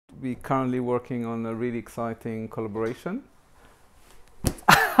We're currently working on a really exciting collaboration.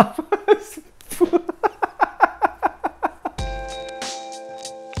 I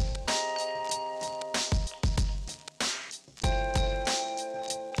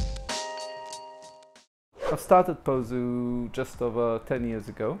started Pozu just over 10 years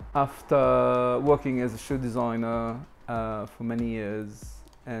ago after working as a shoe designer for many years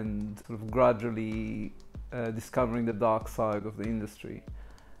and sort of gradually discovering the dark side of the industry,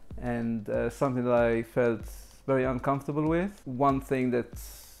 and something that I felt very uncomfortable with. One thing that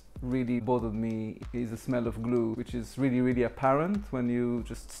really bothered me is the smell of glue, which is really apparent when you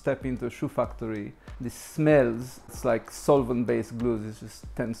just step into a shoe factory. This smells, it's like solvent-based glues, it just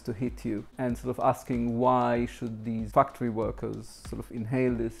tends to hit you, and sort of asking why should these factory workers sort of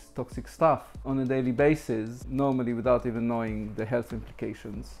inhale this toxic stuff on a daily basis, normally without even knowing the health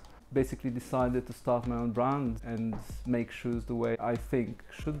implications. Basically decided to start my own brand and make shoes the way I think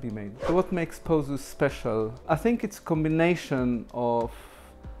should be made. So what makes Pozu special? I think it's a combination of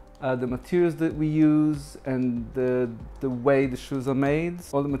the materials that we use and the way the shoes are made.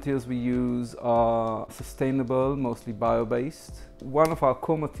 All the materials we use are sustainable, mostly bio-based. One of our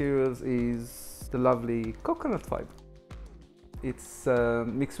core materials is the lovely coconut fiber. It's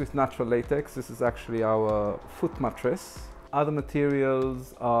mixed with natural latex. This is actually our foot mattress. Other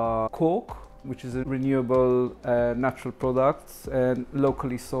materials are cork, which is a renewable natural product and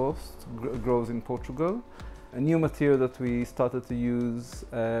locally sourced, grows in Portugal. A new material that we started to use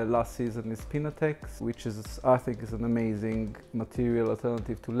last season is pinatex, which is, I think, is an amazing material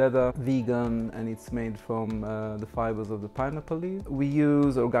alternative to leather, vegan, and it's made from the fibers of the pineapple leaf. We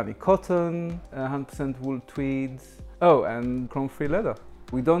use organic cotton, 100% wool tweeds, and chrome-free leather.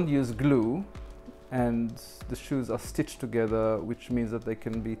 We don't use glue, and the shoes are stitched together, which means that they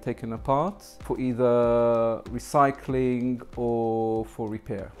can be taken apart for either recycling or for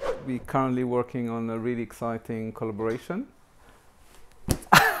repair. We're currently working on a really exciting collaboration.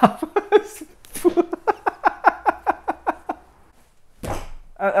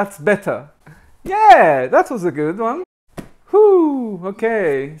 That's better. Yeah, that was a good one. Whew,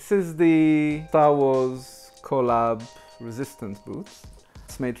 okay, this is the Star Wars collab resistance boots.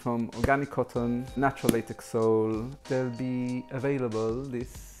 It's made from organic cotton, natural latex sole. They'll be available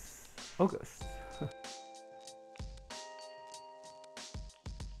this August.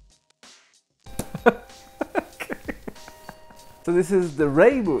 Okay. So this is the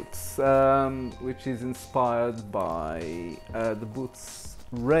Rey boots, which is inspired by the boots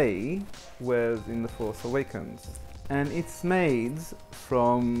Rey wears in The Force Awakens. And it's made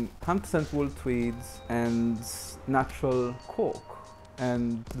from 100% wool tweeds and natural cork.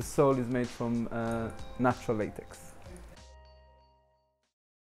 And the sole is made from natural latex.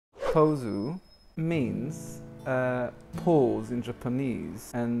 Pozu means pause in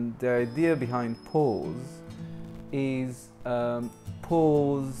Japanese, and the idea behind pause is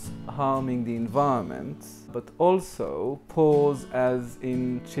pause harming the environment, but also pause as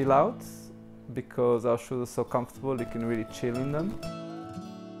in chill out, because our shoes are so comfortable you can really chill in them.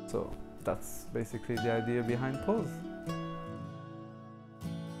 So that's basically the idea behind pause.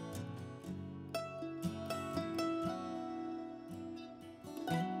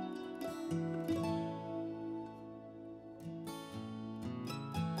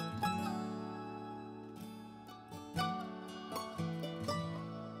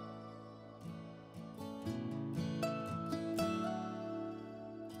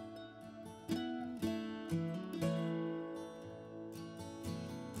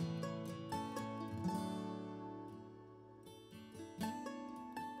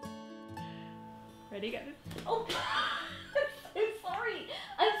 Ready, go. Oh!